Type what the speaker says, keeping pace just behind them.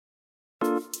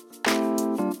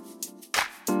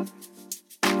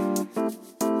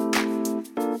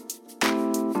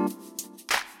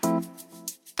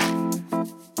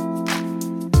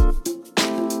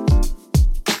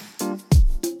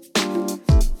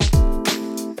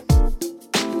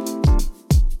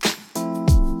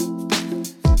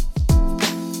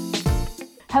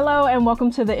Hello and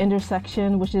welcome to The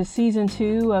Intersection, which is season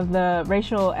 2 of the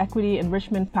Racial Equity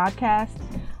Enrichment Podcast.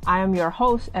 I am your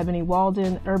host, Ebony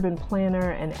Walden, urban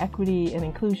planner and equity and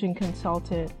inclusion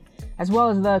consultant, as well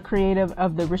as the creative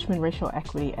of the Richmond Racial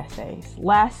Equity Essays.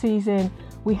 Last season,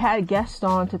 we had guests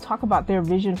on to talk about their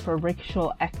vision for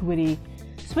racial equity,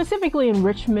 specifically in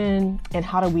Richmond, and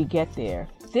how do we get there.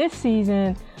 This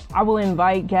season, I will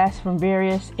invite guests from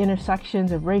various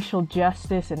intersections of racial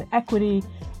justice and equity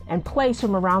and place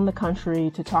from around the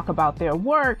country to talk about their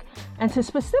work and to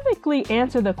specifically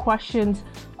answer the questions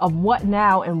of what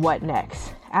now and what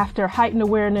next. After heightened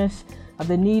awareness of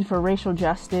the need for racial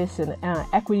justice and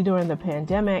equity during the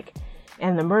pandemic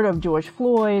and the murder of George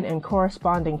Floyd and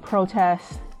corresponding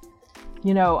protests,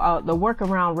 the work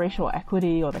around racial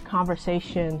equity or the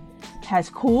conversation has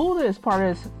cooled as part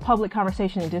of public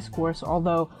conversation and discourse,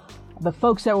 although the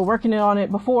folks that were working on it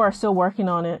before are still working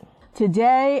on it.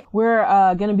 Today, we're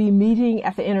going to be meeting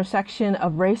at the intersection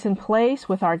of race and place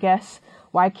with our guest,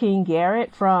 Wyking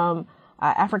Garrett from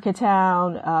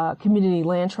Africatown Community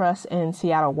Land Trust in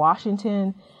Seattle,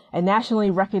 Washington, a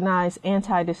nationally recognized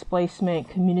anti-displacement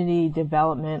community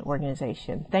development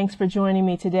organization. Thanks for joining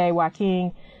me today,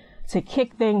 Wyking. To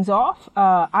kick things off,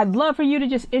 I'd love for you to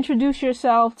just introduce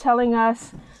yourself, telling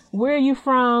us where you're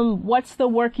from, what's the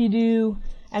work you do,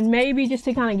 and maybe just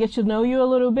to kind of get to know you a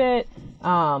little bit,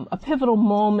 a pivotal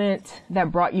moment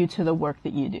that brought you to the work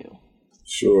that you do.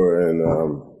 Sure, and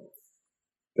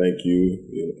thank you,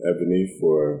 Ebony,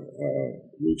 for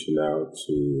reaching out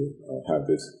to have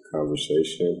this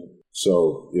conversation.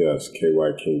 So, yes,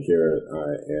 KY King Garrett,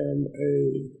 I am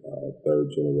a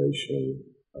third generation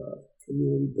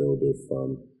community builder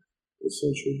from the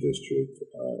Central District,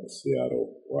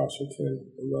 Seattle,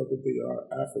 Washington, beloved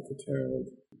Africatown.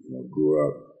 Grew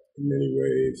up in many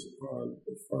ways on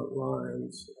the front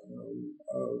lines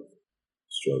of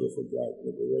struggle for Black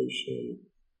liberation,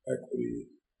 equity,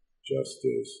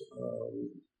 justice,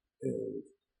 and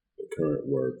the current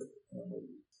work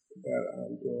that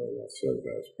I'm doing. I serve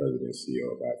as president and CEO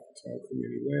of Africatown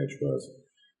Community Land Trust,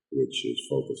 which is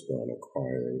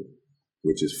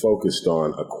focused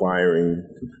on acquiring,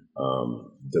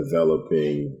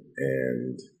 developing,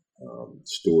 and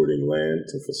stewarding land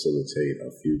to facilitate a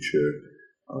future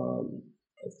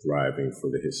of thriving for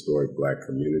the historic Black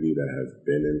community that has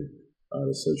been in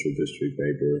the Central District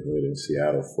neighborhood in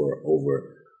Seattle for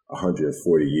over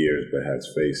 140 years, but has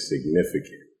faced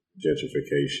significant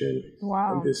gentrification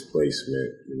and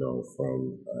displacement,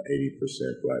 from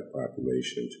 80% Black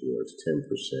population towards 10%.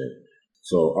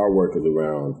 So our work is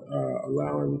around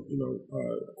allowing,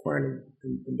 acquiring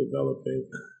and developing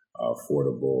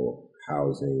affordable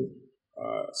housing,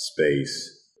 space,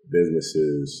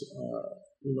 businesses,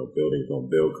 buildings don't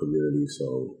build communities.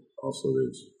 So also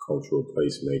there's cultural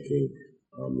placemaking,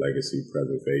 legacy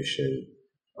preservation,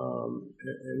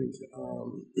 and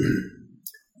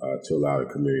to allow the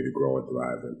community to grow and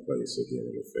thrive in place, again,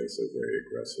 in the face of very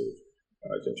aggressive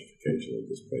gentrification and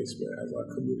displacement, as our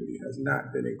community has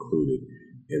not been included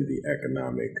in the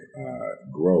economic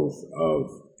growth of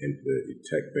the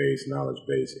tech-based,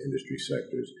 knowledge-based industry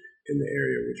sectors in the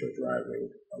area, which are driving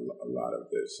a lot of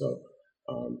this. So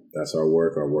that's our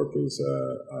work. Our work is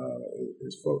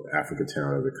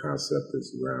Africatown as a concept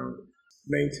is around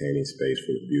maintaining space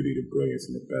for the beauty, the brilliance,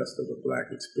 and the best of a Black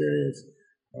experience,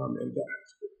 and that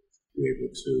be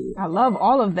able to. I love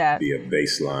all of that. Be a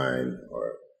baseline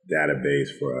or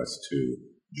database for us to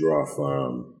draw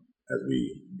from as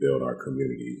we build our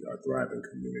communities, our thriving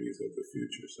communities of the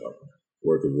future. So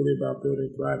work is really about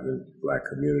building thriving Black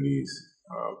communities,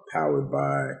 powered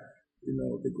by,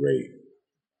 the great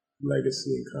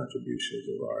legacy and contributions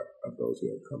of those who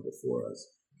have come before us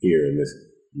here in this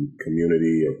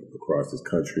community, across this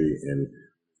country, and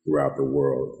throughout the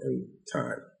world in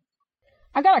time.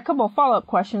 I got a couple of follow-up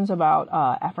questions about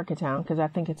Africatown, because I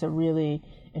think it's a really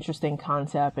interesting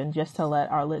concept, and just to let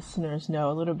our listeners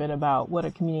know a little bit about what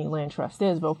a community land trust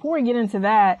is. But before we get into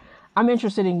that, I'm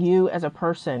interested in you as a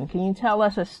person. Can you tell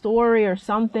us a story or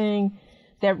something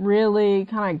that really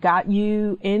kind of got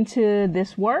you into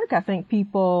this work? I think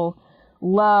people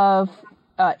love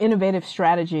innovative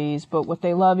strategies, but what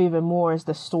they love even more is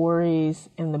the stories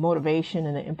and the motivation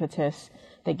and the impetus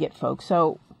that get folks.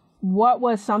 So what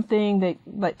was something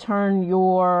that turned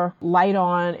your light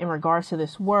on in regards to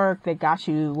this work that got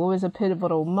you? What was a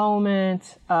pivotal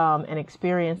moment, an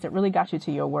experience that really got you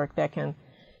to your work that can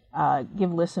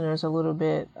give listeners a little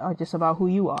bit just about who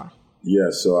you are? Yeah,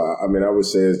 so I mean, I would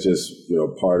say it's just,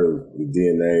 part of the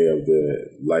DNA of the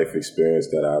life experience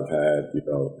that I've had, like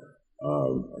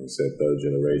I said, third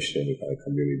generation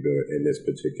community builder in this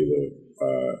particular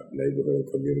neighborhood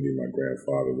community. My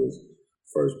grandfather was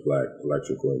first Black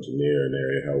electrical engineer in the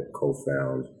area, helped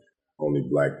co-found only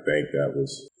Black bank that was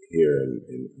here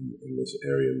in this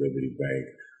area, Liberty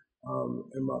Bank.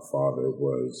 And my father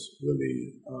was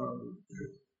really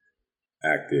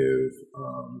active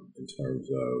in terms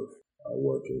of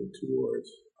working towards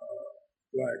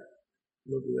Black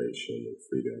liberation and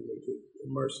freedom and to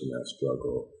immerse in that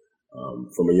struggle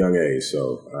from a young age.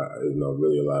 So,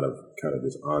 really a lot of kind of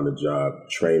this on-the-job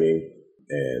training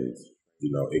and,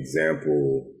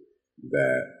 example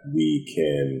that we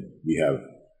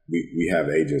have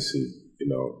agency,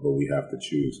 but we have to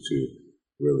choose to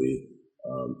really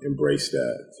embrace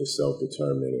that, to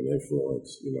self-determine and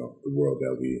influence, the world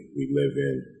that we live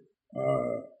in.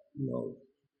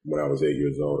 When I was 8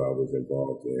 years old, I was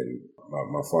involved in,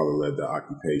 my father led the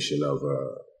occupation of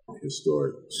a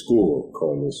historic school,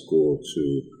 Coleman School,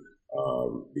 to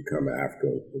become a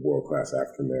world-class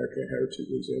African-American Heritage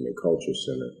Museum and Culture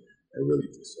Center, and really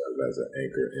to serve as an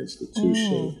anchor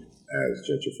institution as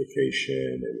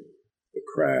gentrification and the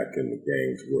crack and the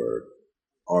gangs were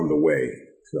on the way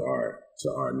to our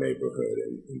neighborhood,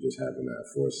 and just having that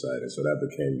foresight. And so that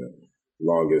became the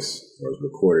longest, or was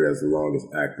recorded as the longest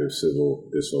act of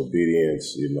civil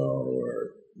disobedience,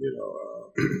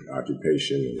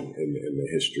 occupation in the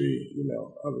history,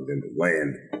 other than the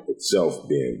land itself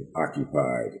being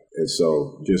occupied. And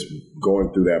so just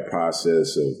going through that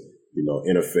process of,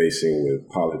 interfacing with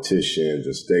politicians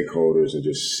and stakeholders and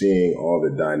just seeing all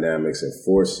the dynamics and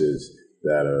forces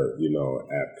that are,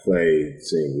 at play,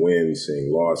 seeing wins,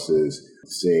 seeing losses,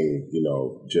 seeing,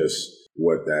 just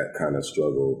what that kind of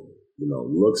struggle,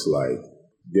 looks like,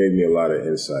 gave me a lot of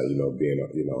insight, being a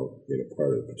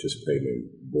part of participating in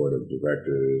board of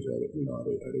directors at a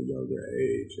younger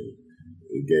age. And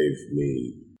it gave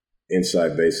me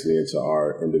insight basically into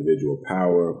our individual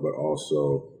power, but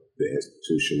also the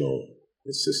institutional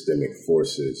and systemic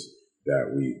forces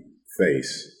that we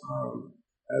face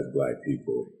as Black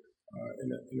people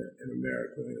in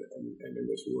America and in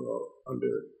this world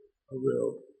under a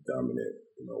real dominant,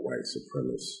 white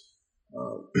supremacist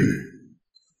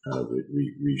kind of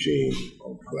regime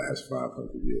over the last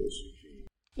 500 years.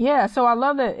 Yeah, so I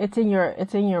love that it's in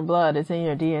your blood, it's in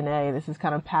your DNA. This is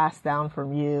kind of passed down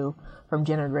from you from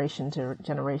generation to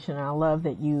generation. And I love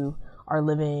that you are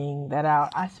living that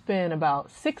out. I spent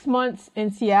about 6 months in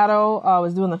Seattle. I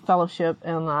was doing the fellowship,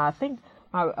 and I think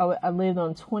I lived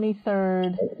on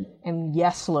 23rd and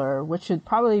Yesler, which should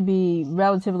probably be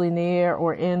relatively near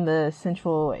or in the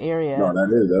central area. No,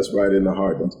 that's right in the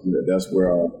heart. That's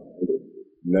where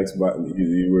next,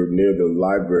 you were near the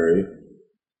library,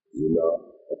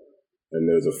 and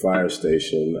there's a fire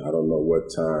station. I don't know what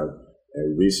time.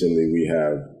 And recently we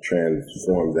have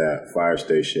transformed that fire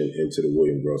station into the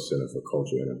William Grove Center for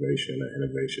Cultural Innovation, an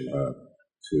innovation hub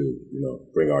to,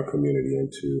 bring our community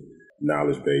into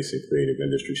knowledge-based and creative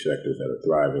industry sectors that are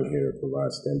thriving here,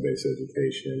 provide STEM-based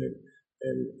education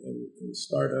and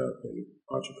startup and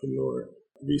entrepreneur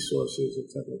resources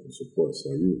and technical support.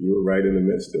 So you were right in the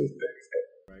midst of things.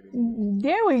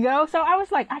 There we go. So I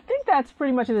was like, I think that's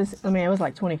pretty much this. I mean, it was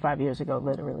like 25 years ago,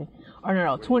 literally. Or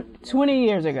no, 20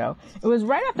 years ago. It was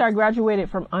right after I graduated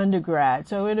from undergrad.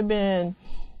 So it would have been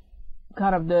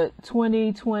kind of the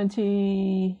 02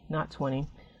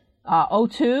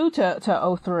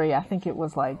 to 03. I think it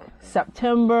was like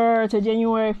September to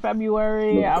January,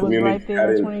 February. I was right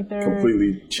there, 23rd.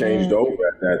 Completely changed over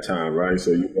at that time, right?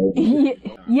 So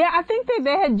yeah, I think that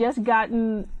they had just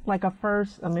gotten like a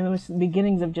first. I mean, it was the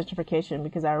beginnings of gentrification,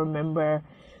 because I remember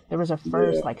there was a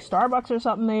first like Starbucks or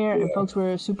something there, and folks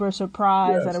were super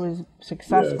surprised that it was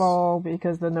successful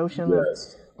because the notion of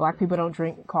Black people don't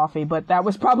drink coffee. But that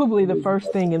was probably the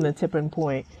first thing in the tipping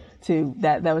point to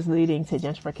that was leading to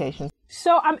gentrification.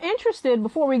 So I'm interested,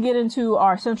 before we get into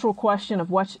our central question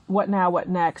of what now, what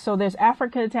next. So there's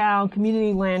Africatown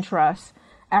Community Land Trust.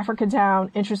 Africatown,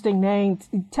 interesting name.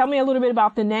 Tell me a little bit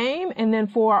about the name, and then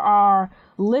for our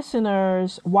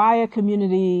listeners, why a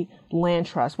community land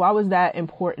trust? Why was that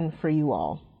important for you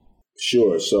all?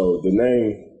 Sure. So the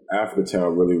name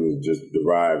Africatown really was just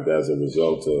derived as a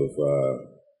result of,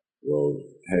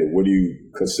 hey, what do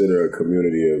you consider a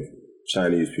community of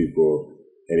Chinese people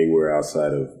anywhere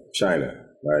outside of China,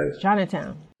 right?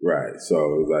 Chinatown. Right. So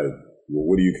it was like, well,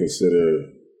 what do you consider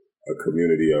a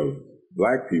community of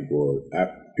Black people,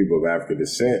 people of African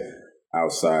descent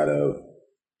outside of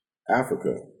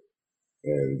Africa?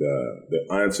 And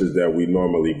the answers that we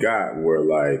normally got were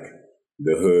like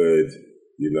the hood,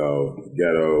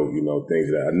 ghetto,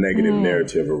 things that a negative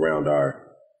narrative around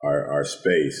our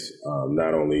space,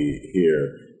 not only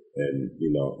here and,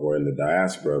 or in the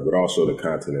diaspora, but also the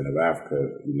continent of Africa,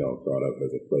 thought of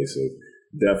as a place of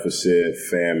deficit,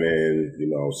 famine,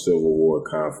 civil war,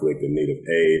 conflict, in need of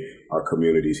aid. Our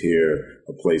communities here,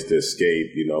 a place to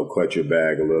escape, clutch your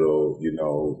bag a little,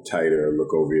 tighter,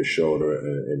 look over your shoulder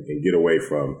and get away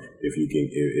from if you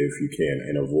can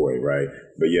and avoid, right?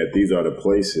 But yet these are the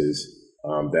places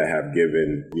that have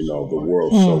given, the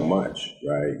world so much,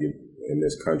 right? In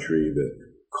this country, the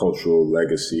cultural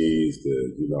legacies,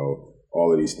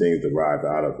 all of these things derived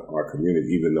out of our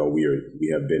community. Even though we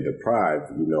have been deprived,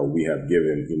 we have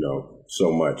given,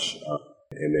 so much.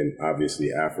 And then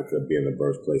obviously Africa being the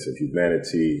birthplace of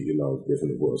humanity,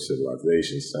 different world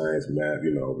civilization, science, math,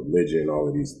 religion, all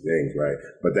of these things, right?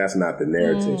 But that's not the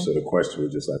narrative. So the question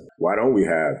was just like, why don't we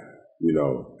have,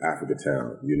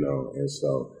 Africatown, and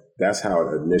so that's how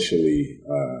it initially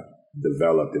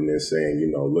developed, and then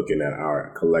saying, looking at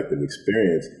our collective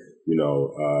experience,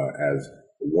 as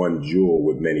one jewel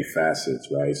with many facets,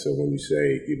 right? So when you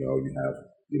say, you have,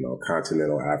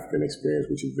 continental African experience,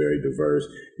 which is very diverse.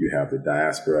 You have the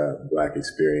diaspora Black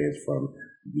experience from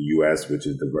the U.S., which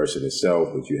is diverse in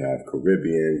itself, but you have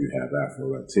Caribbean, you have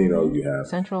Afro-Latino, you have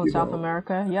Central and South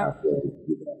America, South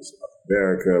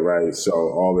America, right? So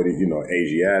all of the,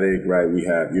 Asiatic, right? We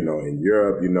have, in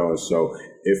Europe, so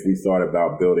if we thought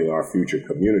about building our future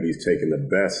communities, taking the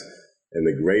best and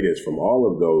the greatest from all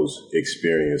of those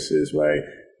experiences, right,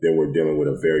 then we're dealing with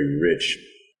a very rich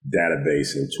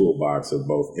database and toolbox of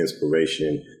both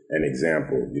inspiration and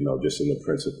example, just in the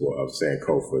principle of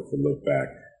Sankofa to look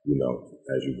back,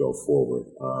 as you go forward.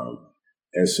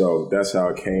 And so that's how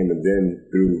it came. And then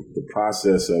through the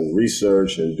process of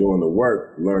research and doing the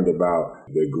work, learned about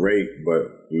the great, but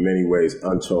in many ways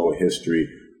untold history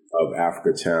of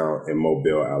Africatown and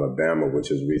Mobile, Alabama, which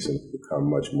has recently become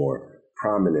much more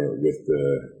prominent with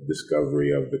the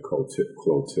discovery of the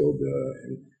Clotilda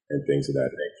and things of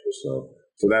that nature.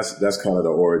 So that's kind of the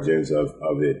origins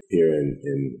of it here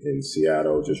in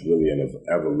Seattle, just really an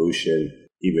evolution,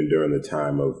 even during the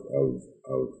time of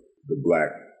the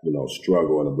Black,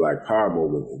 struggle and the Black Power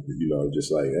movement,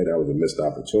 just like, hey, that was a missed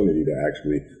opportunity to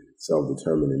actually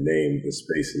self-determine and name the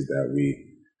spaces that we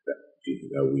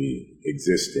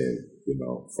exist in,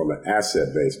 from an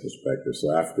asset-based perspective.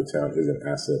 So Africatown is an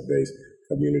asset-based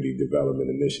community development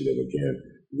initiative, again,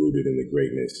 rooted in the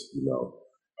greatness,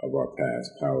 of our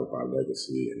past, powered by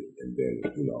legacy, and then,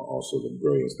 also the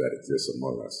brilliance that exists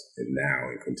among us and now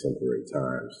in contemporary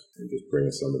times, and just bringing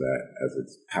some of that as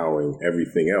it's powering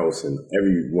everything else and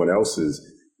everyone else's,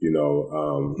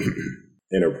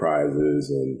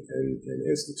 enterprises and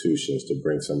institutions, to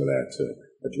bring some of that to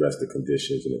address the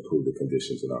conditions and improve the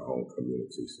conditions in our own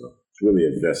community. So it's really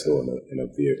a vessel and a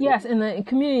vehicle. Yes, and the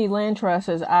community land trust,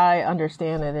 as I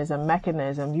understand it, is a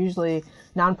mechanism, usually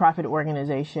nonprofit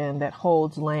organization that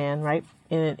holds land, right,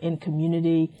 in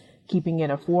community, keeping it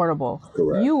affordable.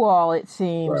 Correct. You all, it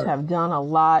seems, have done a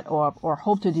lot or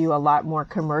hope to do a lot more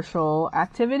commercial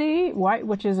activity, right,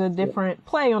 which is a different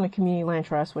play on the community land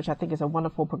trust, which I think is a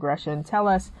wonderful progression. Tell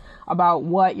us about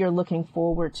what you're looking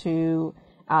forward to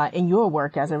in your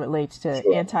work as it relates to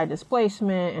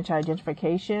anti-displacement,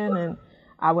 anti-gentrification, and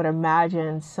I would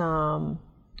imagine some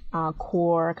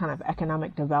core kind of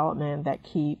economic development that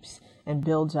keeps and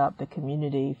builds up the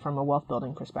community from a wealth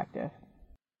building perspective.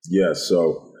 Yeah,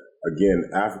 so again,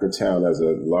 Africatown as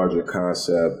a larger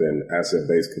concept and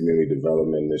asset-based community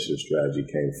development initiative strategy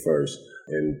came first.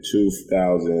 In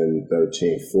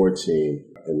 2013-14,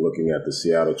 and looking at the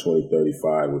Seattle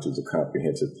 2035, which is a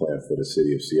comprehensive plan for the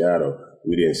city of Seattle,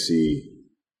 we didn't see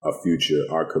a future,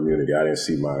 our community. I didn't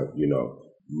see my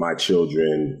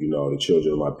children, the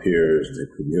children of my peers, the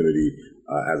community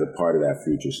as a part of that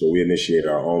future. So we initiated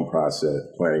our own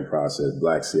planning process,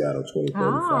 Black Seattle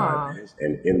 2035.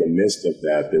 And in the midst of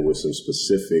that, there were some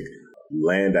specific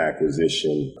land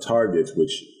acquisition targets,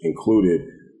 which included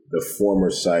the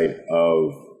former site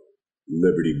of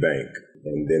Liberty Bank.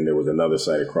 And then there was another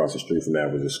site across the street from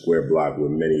that, was a square block where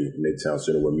Midtown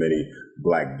Center, where many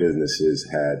Black businesses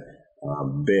had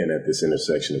been at this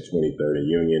intersection of 23rd and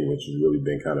Union, which has really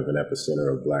been kind of an epicenter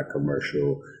of Black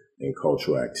commercial and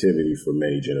cultural activity for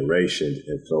many generations.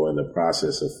 And so in the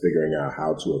process of figuring out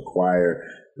how to acquire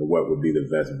and what would be the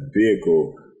best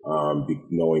vehicle,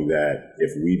 knowing that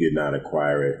if we did not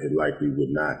acquire it, it likely would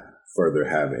not further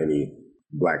have any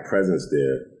Black presence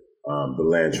there, The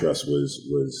land trust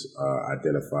was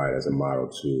identified as a model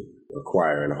to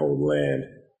acquire and hold land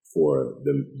for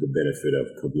the benefit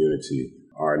of community.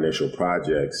 Our initial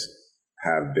projects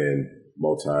have been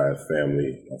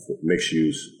multi-family,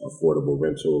 mixed-use, affordable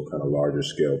rental, kind of larger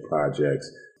scale projects,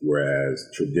 whereas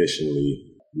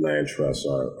traditionally land trusts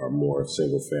are more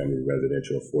single-family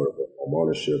residential affordable home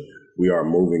ownership. We are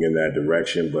moving in that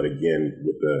direction, but again,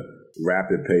 with the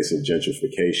rapid pace of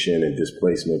gentrification and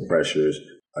displacement pressures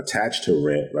attached to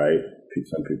rent, right?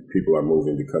 Some people are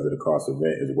moving because of the cost of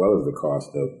rent as well as the cost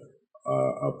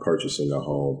of purchasing a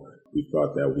home. We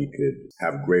thought that we could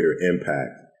have greater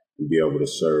impact and be able to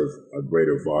serve a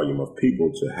greater volume of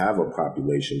people to have a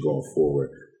population going forward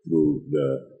through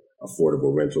the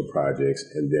affordable rental projects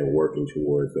and then working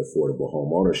towards the affordable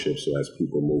home ownership. So as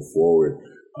people move forward,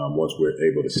 once we're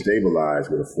able to stabilize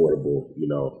with affordable,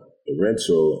 the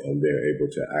rental, and they're able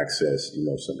to access,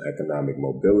 some economic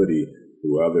mobility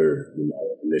through other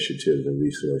initiatives and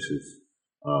resources,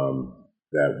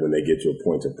 that when they get to a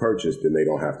point of purchase, then they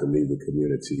don't have to leave the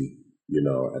community,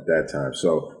 at that time.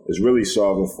 So it's really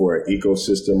solving for an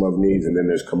ecosystem of needs. And then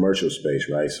there's commercial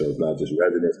space, right? So it's not just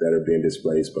residents that are being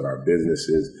displaced, but our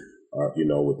businesses are,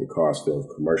 with the cost of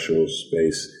commercial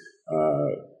space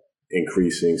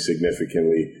increasing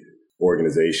significantly,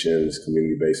 organizations,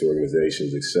 community-based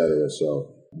organizations, et cetera.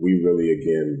 So we really,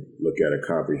 again, look at a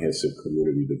comprehensive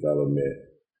community development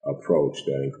approach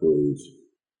that includes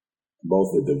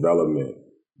both the development,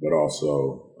 but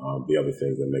also the other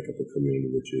things that make up a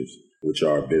community, which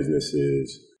are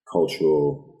businesses,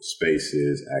 cultural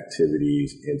spaces,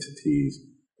 activities, entities,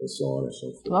 and so on and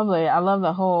so forth. Lovely. I love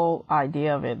the whole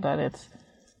idea of it, that it's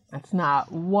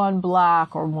not one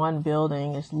block or one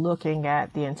building. It's looking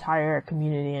at the entire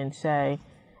community and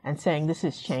saying this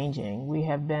is changing. We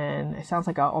have been, it sounds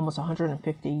like almost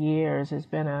 150 years, there's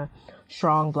been a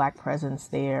strong Black presence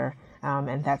there,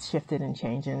 and that's shifted and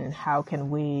changing. And how can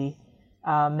we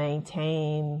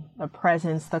maintain the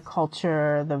presence, the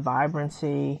culture, the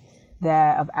vibrancy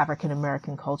of African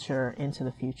American culture into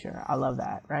the future? I love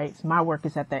that, right? So my work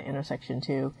is at that intersection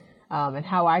too. And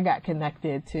how I got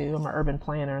connected I'm an urban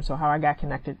planner, so how I got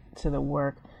connected to the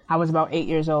work, I was about 8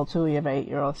 years old too. You have an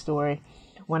 8-year-old story.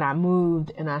 When I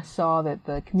moved and I saw that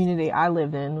the community I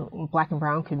lived in, Black and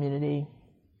brown community,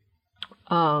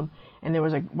 and there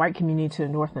was a white community to the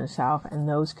north and the south, and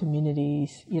those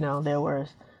communities, there was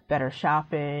better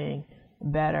shopping,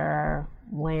 better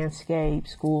landscape,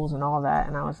 schools, and all that.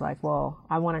 And I was like, well,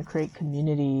 I want to create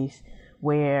communities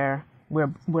where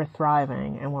we're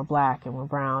thriving, and we're Black and we're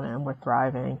brown and we're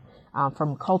thriving,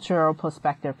 from cultural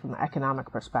perspective, from economic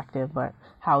perspective, but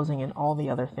housing and all the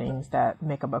other things that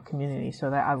make up a community. So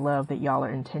that I love that y'all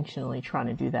are intentionally trying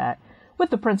to do that with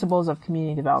the principles of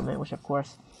community development, which of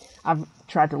course I've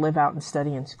tried to live out and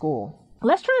study in school.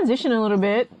 Let's transition a little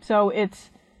bit. So it's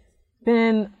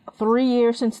been 3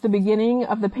 years since the beginning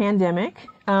of the pandemic,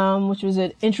 which was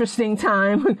an interesting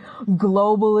time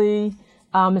globally.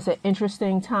 It's an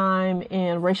interesting time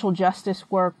in racial justice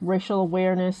work, racial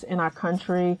awareness in our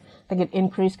country. I think it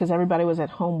increased because everybody was at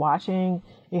home watching.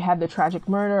 You had the tragic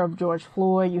murder of George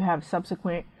Floyd. You have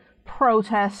subsequent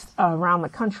protests around the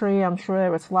country. I'm sure it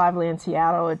was lively in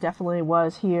Seattle. It definitely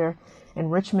was here in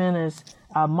Richmond as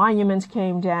monuments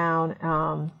came down,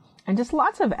 and just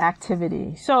lots of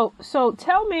activity. So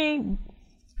tell me,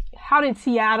 how did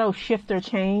Seattle shift or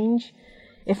change,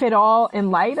 if at all,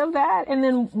 in light of that? And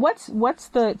then what's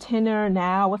the tenor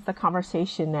now? What's the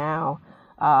conversation now,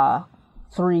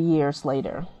 3 years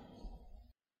later?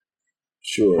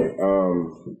 Sure.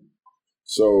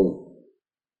 So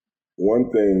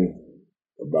one thing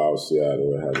about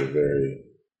Seattle, it has a very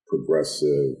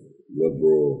progressive,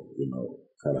 liberal,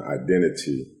 kind of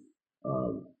identity,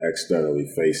 externally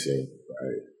facing,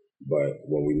 right? But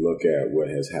when we look at what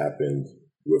has happened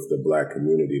with the Black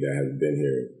community that has been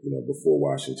here, before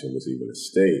Washington was even a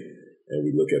state, and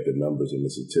we look at the numbers and the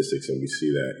statistics, and we see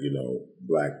that,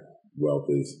 Black wealth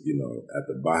is, at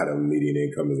the bottom, median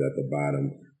income is at the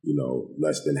bottom,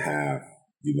 less than half,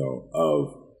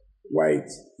 of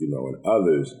whites, and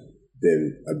others,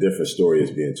 then a different story is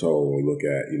being told when we look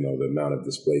at, the amount of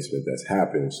displacement that's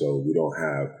happened. So we don't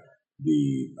have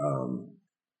the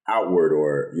outward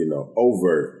or,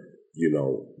 overt,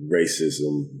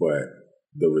 racism, but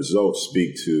the results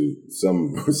speak to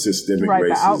some systemic racism. Right,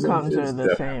 the outcomes are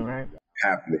the same, right?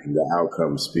 Happening. The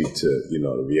outcomes speak to,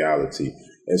 the reality.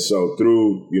 And so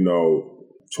through,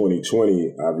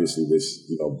 2020, obviously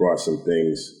this, brought some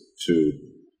things to,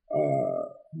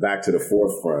 back to the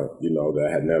forefront, that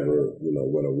had never,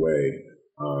 went away.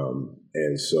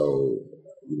 And so,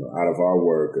 out of our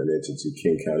work, an entity,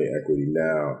 King County Equity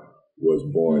Now, was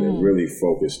born and really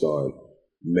focused on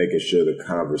making sure the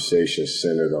conversation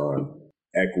centered on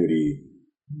equity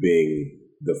being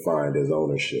defined as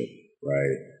ownership,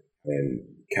 right? And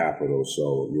capital,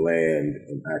 so land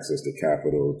and access to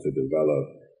capital to develop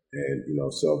and,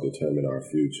 self-determine our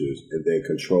futures, and then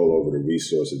control over the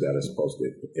resources that are supposed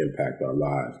to impact our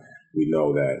lives. We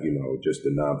know that, just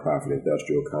the nonprofit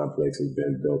industrial complex has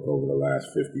been built over the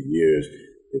last 50 years.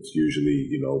 It's usually,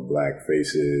 Black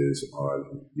faces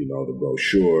on, the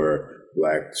brochure,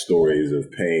 Black stories of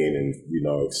pain and,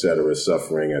 et cetera,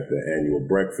 suffering at the annual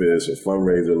breakfast or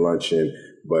fundraiser luncheon,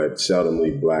 but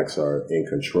seldomly Blacks are in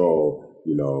control,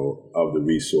 of the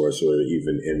resource or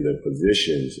even in the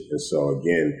positions. And so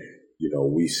again,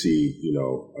 we see,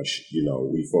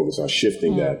 we focus on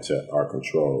shifting that to our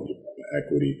control,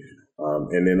 equity,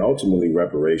 and then ultimately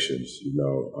reparations,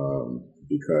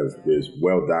 because there's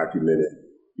well documented,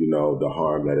 the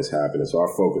harm that has happened. And so our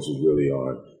focus is really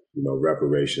on,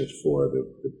 reparations for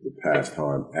the past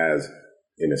harm as,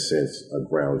 in a sense, a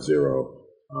ground zero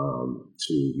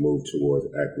to move towards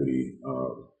equity.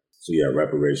 So yeah,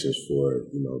 reparations for,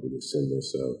 the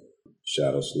descendants of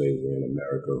chattel slavery in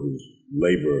America whose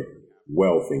labor,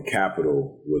 wealth, and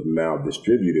capital was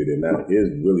maldistributed. And that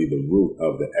is really the root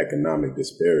of the economic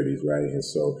disparities, right? And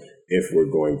so if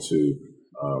we're going to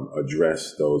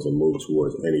address those and move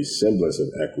towards any semblance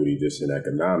of equity just in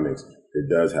economics, there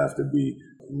does have to be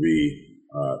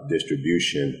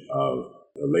redistribution of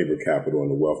the labor capital and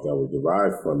the wealth that was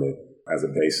derived from it as a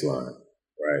baseline,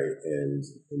 right? And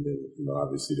then,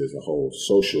 obviously there's a whole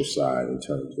social side in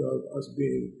terms of us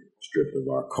being stripped of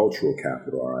our cultural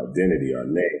capital, our identity, our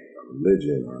name, our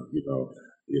religion, our,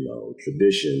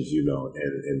 traditions,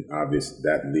 and obviously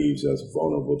that leaves us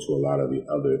vulnerable to a lot of the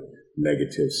other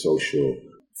negative social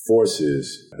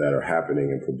forces that are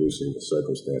happening and producing the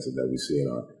circumstances that we see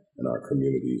in our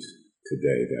communities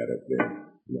today that have been,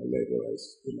 labeled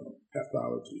as,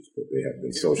 pathologies, but they have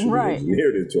been socially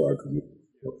engineered into our community.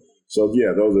 So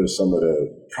yeah, those are some of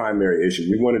the primary issues.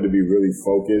 We wanted to be really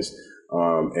focused,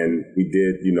 and we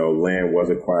did. Land was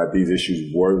acquired. These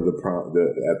issues were at the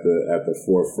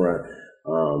forefront.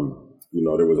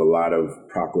 There was a lot of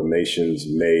proclamations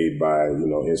made by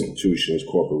institutions,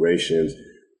 corporations,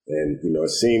 and it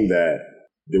seemed that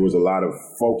there was a lot of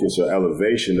focus or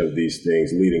elevation of these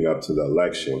things leading up to the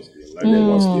elections. And then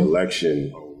once the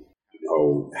election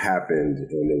happened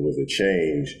and there was a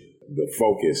change, the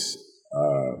focus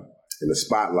and the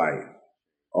spotlight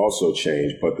also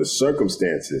changed, but the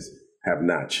circumstances have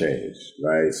not changed,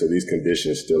 right? So these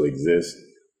conditions still exist,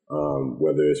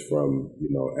 whether it's from,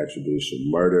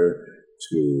 extrajudicial murder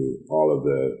to all of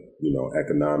the,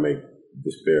 economic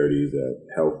disparities,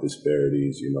 health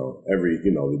disparities,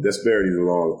 the disparities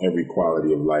along every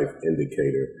quality of life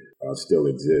indicator still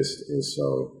exist. And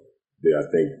so I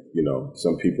think,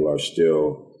 some people are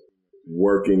still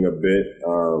working a bit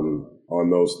on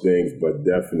those things, but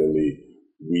definitely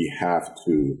we have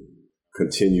to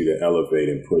continue to elevate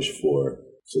and push for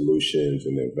solutions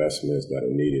and investments that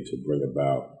are needed to bring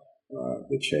about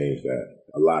the change that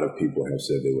a lot of people have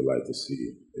said they would like to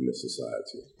see in the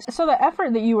society. So the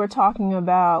effort that you were talking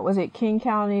about, was it King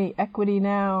County Equity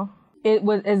Now?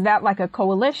 Is that like a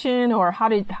coalition, or how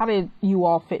did you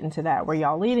all fit into that? Were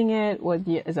y'all leading it?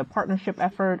 Is a partnership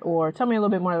effort, or tell me a little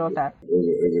bit more about that? It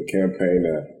was a campaign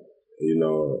that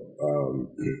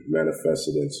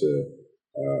manifested into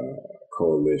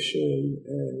coalition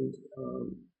and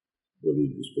really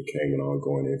just became an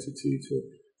ongoing entity to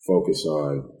focus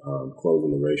on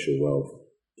closing the racial wealth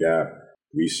gap,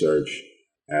 research,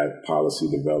 policy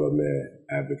development,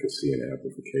 advocacy, and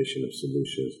amplification of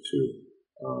solutions to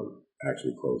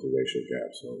actually close the racial gap.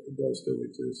 So it does still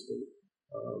exist and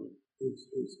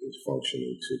is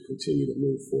functioning to continue to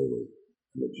move forward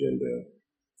an agenda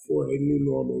for a new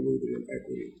normal rooted in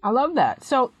equity. I love that.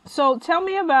 So tell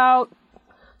me about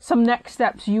some next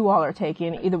steps you all are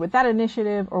taking, either with that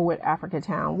initiative or with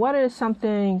Africatown. What is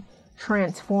something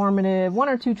transformative, one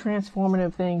or two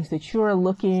transformative things that you're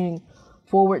looking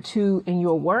forward to in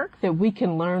your work that we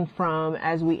can learn from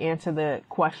as we answer the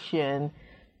question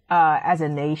as a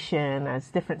nation, as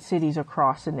different cities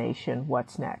across the nation,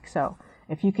 what's next? So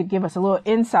if you could give us a little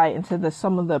insight into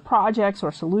some of the projects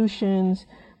or solutions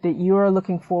that you're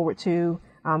looking forward to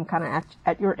kind of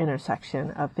at your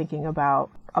intersection of thinking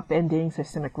about upending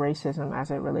systemic racism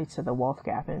as it relates to the wealth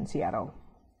gap in Seattle.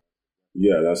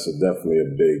 Yeah, that's definitely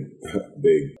a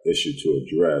big issue to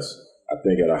address. I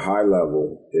think at a high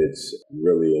level, it's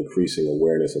really increasing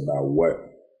awareness about what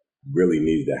really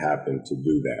needs to happen to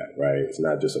do that, right? It's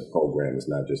not just a program, it's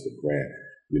not just a grant,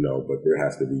 but there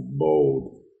has to be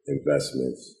bold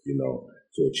investments,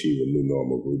 to achieve a new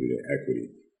normal rooted in equity.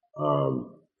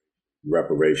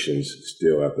 reparations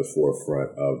still at the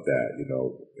forefront of that,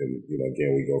 and,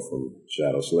 again, we go from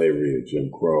chattel slavery to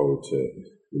Jim Crow to,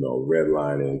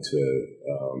 redlining to,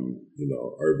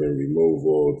 urban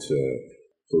removal to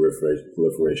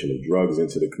proliferation of drugs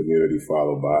into the community,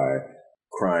 followed by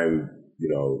crime,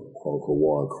 quote unquote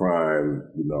war on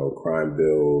crime, crime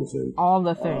bills and all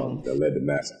the things that led to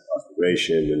mass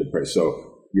incarceration and the press.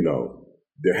 So,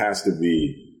 there has to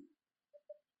be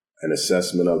an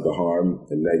assessment of the harm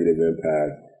and negative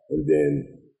impact, and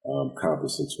then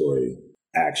compensatory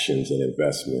actions and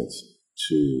investments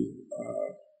to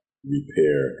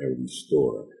repair and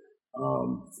restore.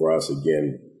 For us,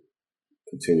 again,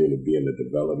 continuing to be in the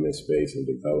development space and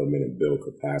development and build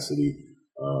capacity.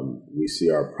 We see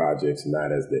our projects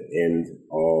not as the end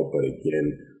all, but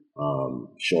again,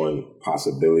 showing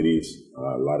possibilities.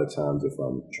 A lot of times if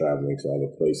I'm traveling to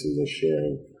other places and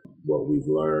sharing what we've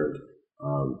learned,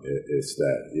 it's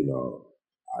that,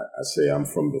 I say I'm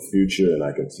from the future and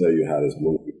I can tell you how this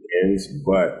movie ends,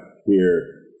 but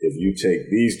here, if you take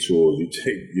these tools, you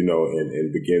take,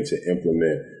 and begin to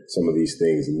implement some of these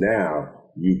things now,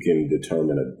 you can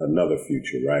determine another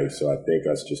future, right? So I think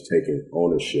us just taking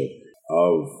ownership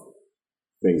of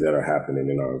things that are happening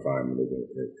in our environment is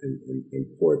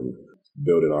important.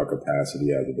 Building our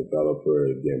capacity as a developer,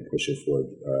 again, pushing for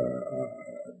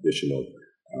additional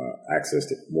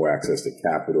more access to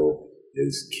capital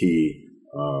is key.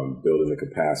 Building the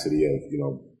capacity of,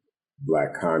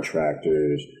 Black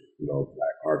contractors,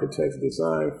 Black architects,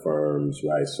 design firms,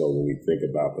 right? So when we think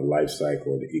about the life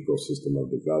cycle, the ecosystem of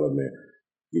development,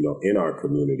 in our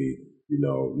community,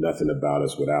 nothing about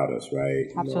us without us, right?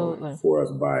 Absolutely. For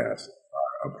us, by us,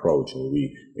 our approach. And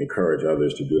we encourage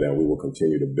others to do that. We will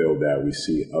continue to build that. We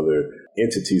see other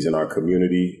entities in our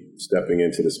community stepping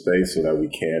into the space so that we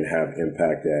can have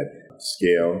impact at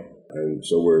scale. And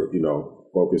so we're,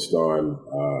 focused on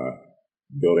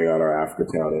building out our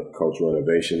Africatown Cultural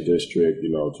Innovation District,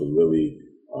 to really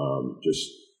just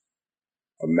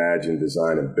imagine,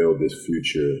 design, and build this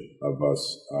future of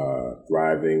us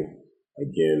thriving.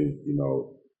 Again,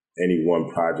 any one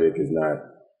project is not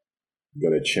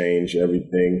going to change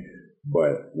everything,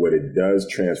 but what it does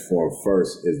transform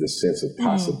first is the sense of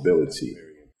possibility.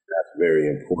 That's very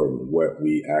important, what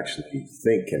we actually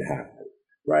think can happen,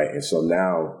 right? And so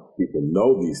now people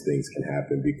know these things can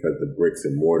happen because the bricks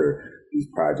and mortar, these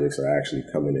projects are actually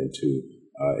coming into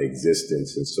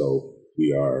existence. And so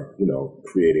we are,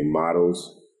 creating models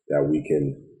that we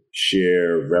can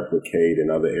share, replicate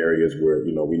in other areas where,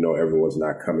 we know everyone's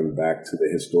not coming back to the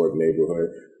historic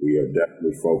neighborhood. We are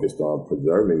definitely focused on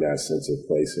preserving that sense of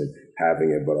place and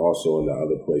having it, but also in the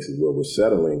other places where we're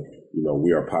settling,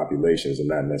 we are populations and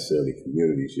not necessarily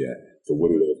communities yet. So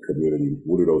what do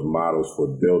those models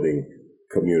for building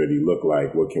community look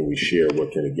like? What can we share?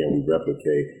 What can, again, we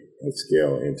replicate and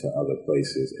scale into other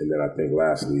places? And then I think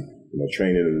lastly,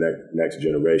 training the next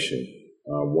generation.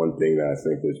 One thing that I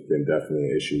think there's been definitely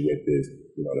an issue with is,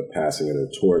 the passing of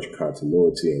the torch,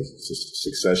 continuity and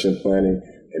succession planning,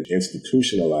 and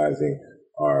institutionalizing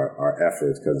our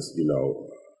efforts, because,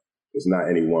 it's not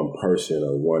any one person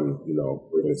or one,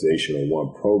 organization or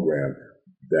one program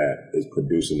that is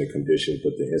producing the conditions,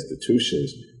 but the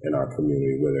institutions in our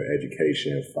community, whether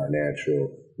education,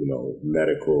 financial,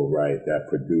 medical, right, that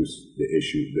produce the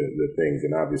issues, the things,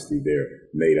 and obviously they're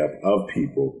made up of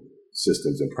people,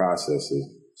 systems, and processes.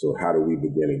 So how do we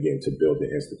begin again to build the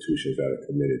institutions that are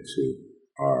committed to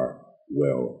our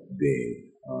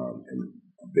well-being? And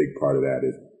a big part of that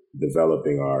is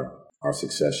developing our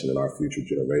succession and our future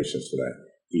generations so that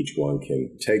each one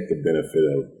can take the benefit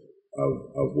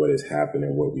of what has happened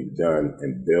and what we've done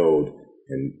and build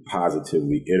and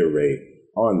positively iterate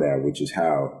on that, which is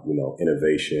how,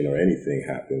 innovation or anything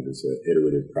happens. It's an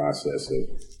iterative process of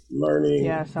learning.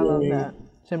 Yes, I love that.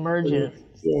 It's emergent.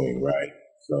 Doing, right?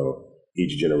 So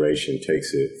each generation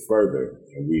takes it further.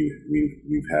 And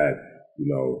we've had,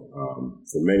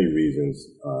 for many reasons,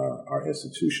 our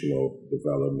institutional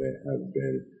development has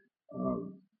been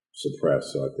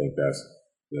suppressed. So I think that's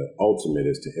the ultimate,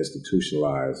 is to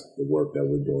institutionalize the work that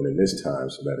we're doing in this time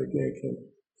so that, again,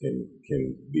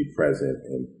 can be present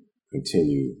and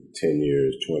continue 10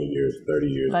 years, 20 years, 30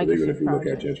 years. But even if we look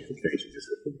at gentrification, it's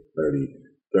a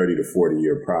 30 to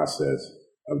 40-year process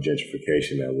of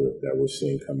gentrification that we're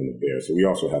seeing coming to bear. So we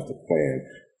also have to plan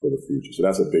for the future. So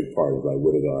that's a big part of, like,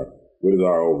 what is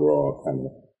our overall kind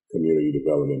of community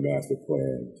development master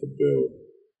plan to build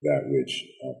that which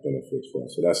benefits for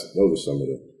us. So those are some of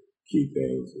the key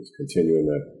things, is continuing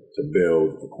to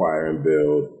build, acquire and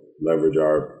build, leverage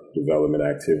our development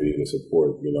activity to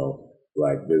support,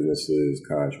 Black businesses,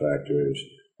 contractors,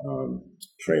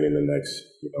 training the next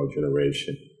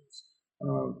generation,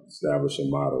 establishing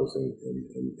models and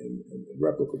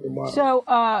replicable models. So,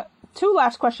 two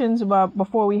last questions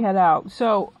before we head out.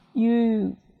 So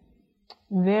you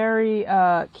very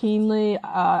keenly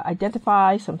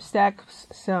identify some steps,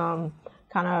 some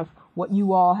kind of what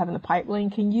you all have in the pipeline.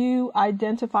 Can you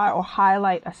identify or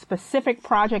highlight a specific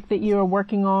project that you're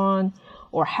working on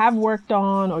or have worked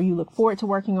on or you look forward to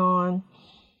working on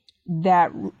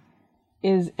that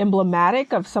is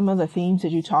emblematic of some of the themes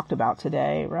that you talked about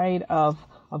today, right? Of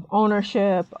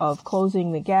ownership, of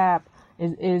closing the gap.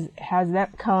 Has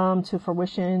that come to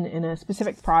fruition in a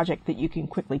specific project that you can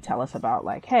quickly tell us about?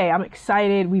 Like, hey, I'm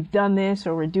excited, we've done this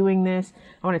or we're doing this.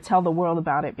 I want to tell the world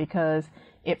about it because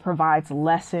it provides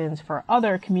lessons for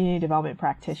other community development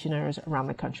practitioners around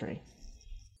the country.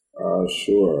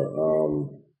 Sure.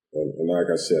 And like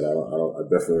I said, I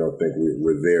definitely don't think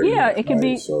we're there yet. Yeah, it can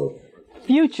be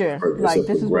future. Like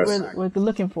this is what we're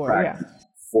looking for. Yeah.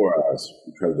 For us,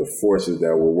 because the forces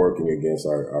that we're working against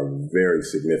are very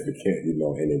significant,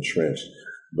 and entrenched.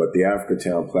 But the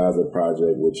Africatown Plaza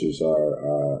project, which is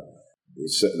our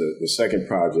the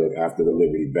second project after the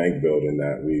Liberty Bank building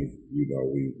that we're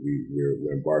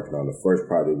embarking on. The first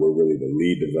project, we're really the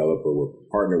lead developer. We're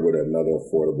partnered with another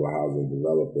affordable housing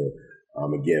developer.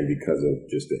 Again, because of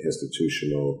just the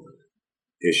institutional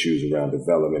issues around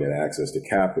development and access to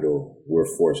capital, we're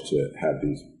forced to have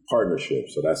these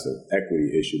partnerships. So that's an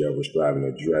equity issue that we're striving to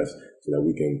address so that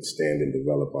we can stand and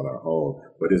develop on our own.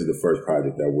 But this is the first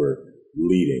project that we're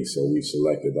leading. So we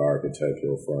selected the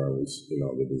architectural firm,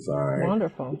 the design,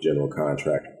 wonderful, the general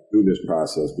contractor. Through this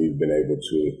process, we've been able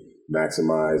to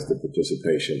maximize the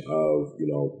participation of,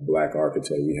 Black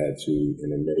architects. We had to,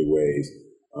 and in many ways,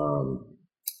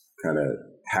 kind of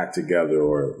hack together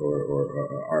or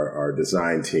our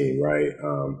design team, right?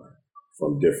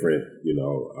 From different,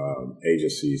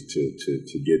 agencies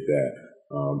to get that.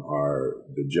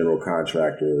 The general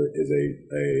contractor is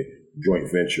a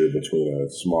joint venture between a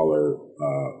smaller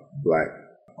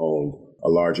Black-owned, a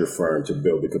larger firm to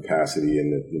build the capacity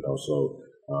in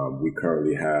we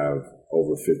currently have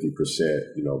over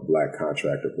 50%, Black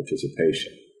contractor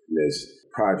participation in this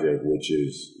project, which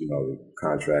is, the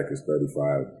contract is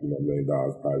 $35 million,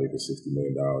 project is $60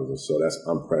 million. And so that's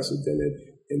unprecedented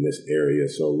in this area.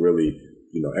 So really,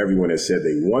 everyone has said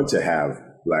they want to have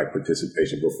Black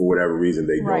participation, but for whatever reason,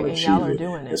 they don't achieve it.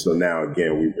 And so now,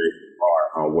 again, we raise the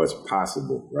bar on what's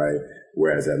possible, right?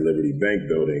 Whereas at Liberty Bank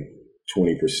building,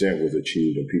 20% was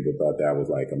achieved and people thought that was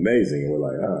like amazing. And we're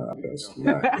like, that's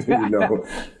not, a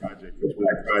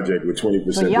Black project with 20%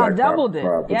 but y'all Black doubled it.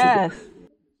 Yes.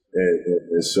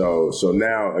 And so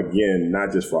now, again,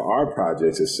 not just for our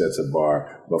projects, it sets a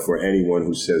bar, but for anyone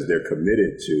who says they're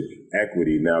committed to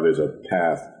equity, now there's a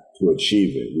path to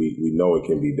achieve it. We know it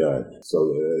can be done.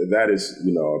 So that is,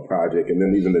 a project. And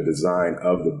then even the design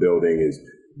of the building is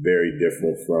very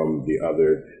different from the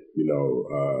other,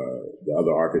 the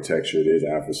other architecture. It is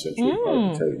Afrocentric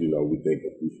architecture. We think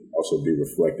it should also be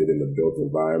reflected in the built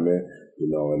environment,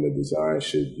 and the design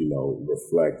should,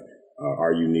 reflect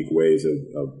our unique ways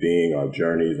of being, our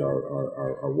journeys,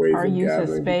 our ways our of use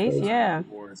gathering. Of space, yeah.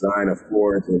 Design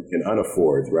affords and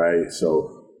unaffords, right?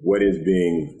 So what is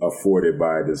being afforded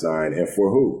by design and for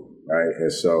who, right?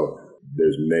 And so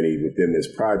there's many within this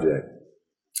project.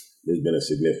 There's been a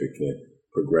significant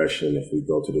progression. If we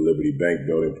go to the Liberty Bank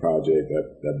building project,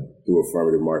 that through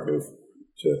affirmative marketing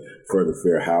to further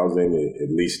fair housing, it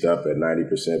leased up at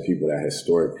 90% people that had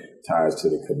historic ties to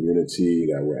the community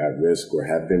that were at risk or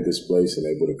have been displaced and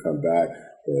able to come back.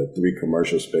 The 3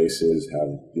 commercial spaces have,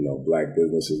 Black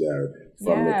businesses that are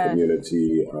from the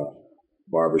community,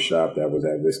 barbershop that was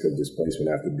at risk of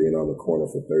displacement after being on the corner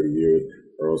for 30 years,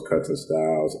 Earl's Cuts and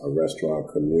Styles, a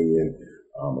restaurant, Communion,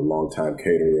 a longtime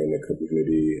caterer in the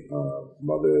community,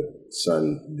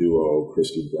 mother-son duo,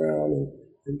 Christy Brown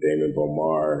and Damon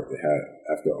Bomar,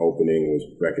 after opening, was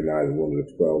recognized as one of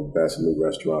the 12 best new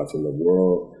restaurants in the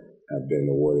world, have been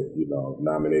awarded,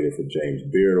 nominated for James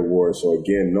Beard Award. So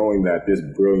again, knowing that this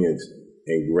brilliance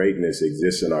and greatness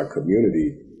exists in our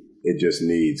community, it just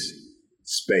needs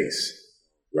space,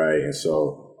 right? And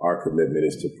so our commitment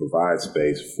is to provide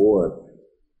space for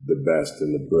the best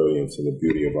and the brilliance and the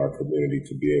beauty of our community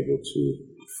to be able to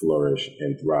flourish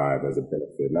and thrive as a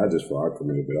benefit, not just for our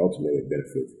community, but ultimately it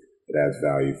benefits. It adds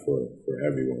value for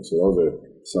everyone. So those are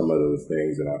some of the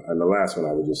things. And the last one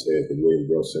I would just say is the William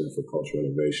Grove Center for Cultural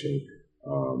Innovation,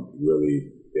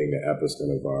 really being the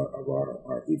epicenter of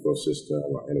our ecosystem,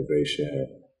 our innovation,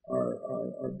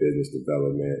 our business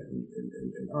development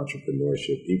and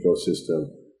entrepreneurship ecosystem,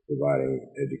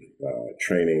 providing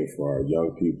training for our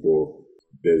young people,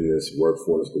 business,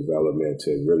 workforce development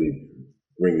to really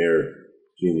bring their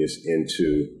genius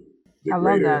into the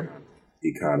greater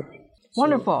economy.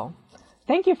 Wonderful.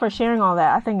 Thank you for sharing all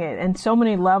that. I think in so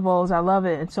many levels, I love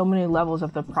it. In so many levels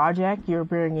of the project, you're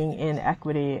bringing in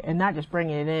equity and not just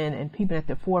bringing it in and keeping it at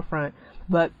the forefront,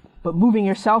 but moving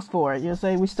yourself forward. You'll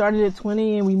say we started at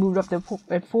 20 and we moved up to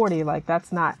at 40. Like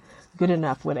that's not good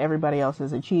enough what everybody else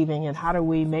is achieving. And how do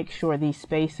we make sure these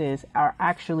spaces are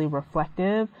actually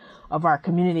reflective of our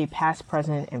community, past,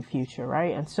 present, and future,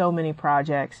 right? And so many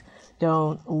projects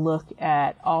don't look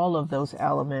at all of those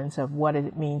elements of what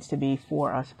it means to be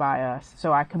for us, by us.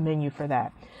 So I commend you for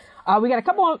that. We got a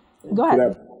couple of, go ahead.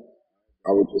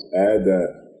 I would just add that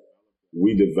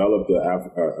we developed an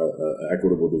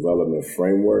equitable development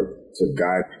framework to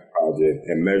guide the project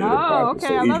and measure the project.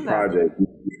 Okay, so each project,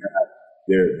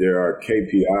 there are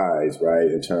KPIs, right,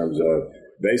 in terms of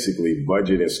basically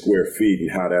budget and square feet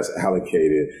and how that's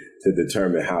allocated to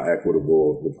determine how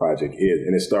equitable the project is.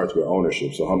 And it starts with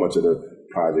ownership. So how much of the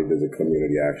project does the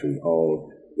community actually own?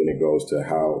 Then it goes to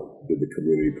how did the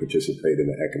community participate in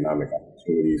the economic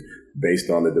opportunities based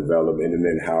on the development, and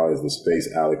then how is the space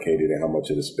allocated and how much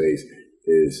of the space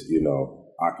is,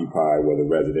 occupied, whether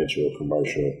residential or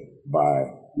commercial,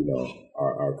 by,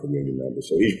 our community members.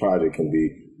 So each project can be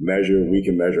measured. We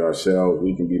can measure ourselves.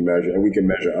 We can be measured, and we can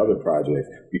measure other projects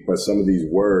because some of these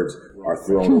words are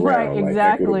thrown around. Right,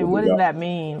 exactly. What does that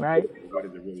mean, right?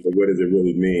 What does it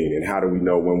really mean? And how do we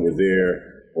know when we're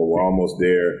there, when we're almost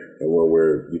there, and when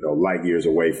we're, light years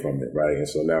away from it, right? And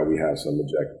so now we have some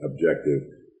objective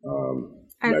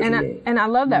And I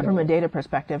love that from a data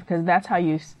perspective, because that's how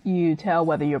you tell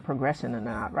whether you're progressing or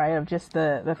not, right? Of just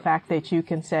the fact that you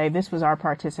can say, this was our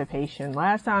participation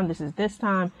last time, this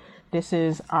time, this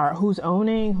is our who's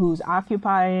owning, who's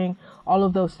occupying, all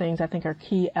of those things I think are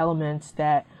key elements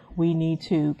that we need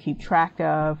to keep track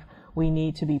of, we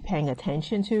need to be paying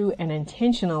attention to and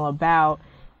intentional about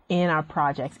in our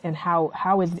projects. And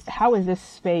how is this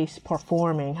space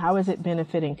performing? How is it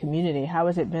benefiting community? How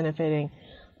is it benefiting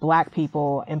Black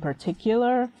people in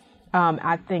particular?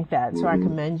 I think that, so I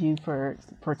commend you for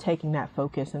taking that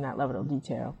focus and that level of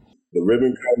detail. The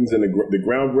ribbon cuttings and the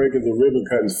groundbreakers and ribbon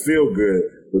cuttings feel good,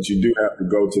 but you do have to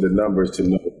go to the numbers to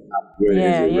know how good is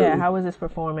it really. How is this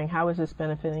performing? How is this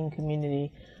benefiting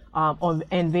community?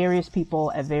 And various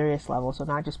people at various levels. So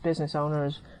not just business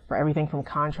owners, for everything from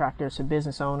contractors to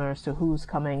business owners to who's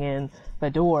coming in the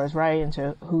doors, right? And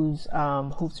to who's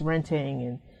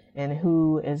renting and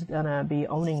who is gonna be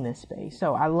owning this space.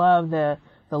 So I love the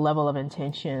level of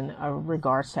intention of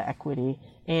regards to equity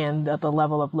and the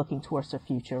level of looking towards the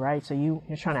future, right? So you're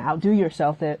trying to outdo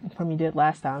yourself from you did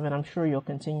last time, and I'm sure you'll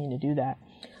continue to do that.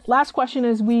 Last question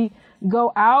as we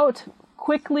go out.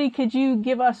 Quickly, could you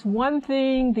give us one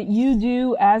thing that you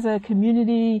do as a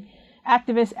community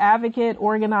activist, advocate,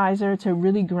 organizer to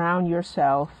really ground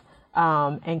yourself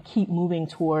and keep moving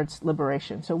towards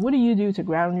liberation? So what do you do to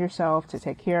ground yourself, to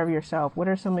take care of yourself? What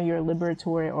are some of your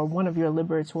liberatory or one of your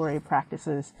liberatory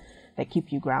practices that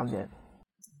keep you grounded?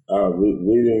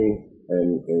 Reading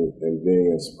and being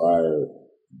inspired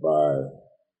by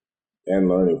and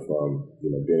learning from,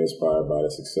 being inspired by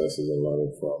the successes and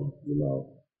learning from,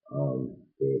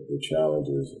 the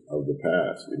challenges of the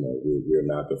past. We're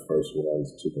not the first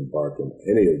ones to embark on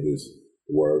any of this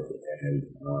work, and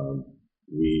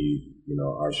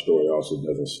our story also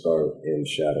doesn't start in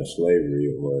chattel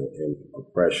slavery or in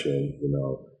oppression,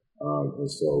 and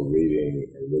so reading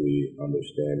and really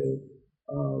understanding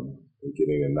and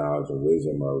getting a knowledge and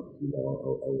wisdom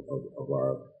of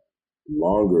our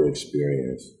longer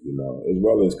experience, as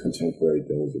well as contemporary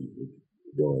things that we're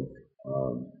doing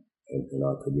in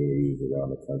our communities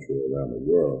around the country, around the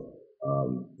world,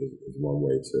 is one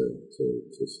way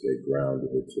to stay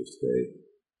grounded, to stay,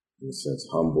 in a sense,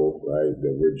 humble, right?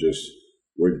 That we're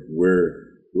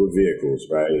vehicles,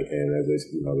 right? And as there's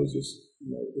just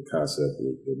the concept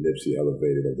that Nipsey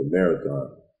elevated of the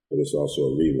marathon, but it's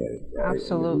also a relay, right?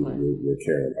 Absolutely. We're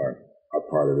carrying our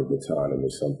part of the baton, and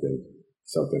there's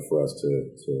something for us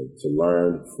to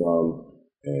learn from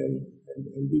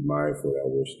and be mindful that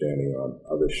we're standing on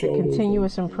other shoulders.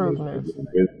 Continuous improvement.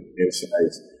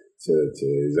 Insights to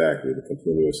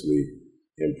continuously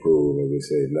improve, and we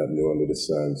say nothing new under the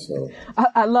sun. So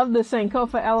I love the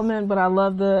Sankofa element, but I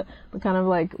love the kind of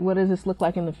like, what does this look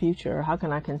like in the future? How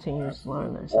can I continue to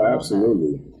learn this?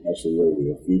 Absolutely.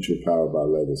 A future powered by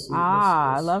legacy.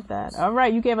 I love that. All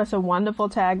right, you gave us a wonderful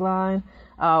tagline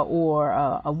or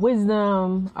a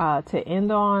wisdom to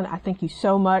end on. I thank you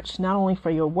so much, not only for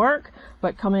your work,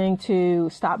 but coming to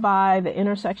stop by the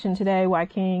intersection today,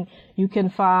 Wyking. You can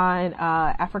find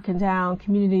Africatown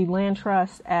Community Land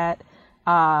Trust at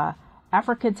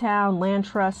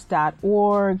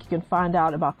africatownlandtrust.org. You can find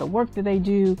out about the work that they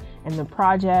do and the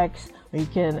projects. Or you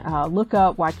can look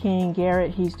up Wyking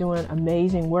Garrett. He's doing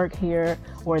amazing work here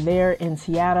or there in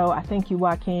Seattle. I thank you,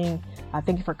 Wyking.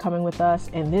 Thank you for coming with us.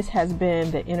 And this has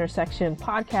been the Intersection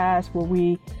Podcast, where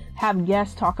we have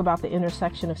guests talk about the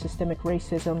intersection of systemic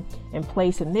racism and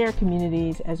place in their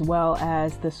communities, as well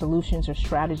as the solutions or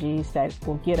strategies that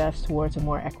will get us towards a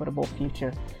more equitable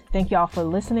future. Thank y'all for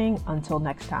listening. Until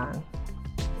next time.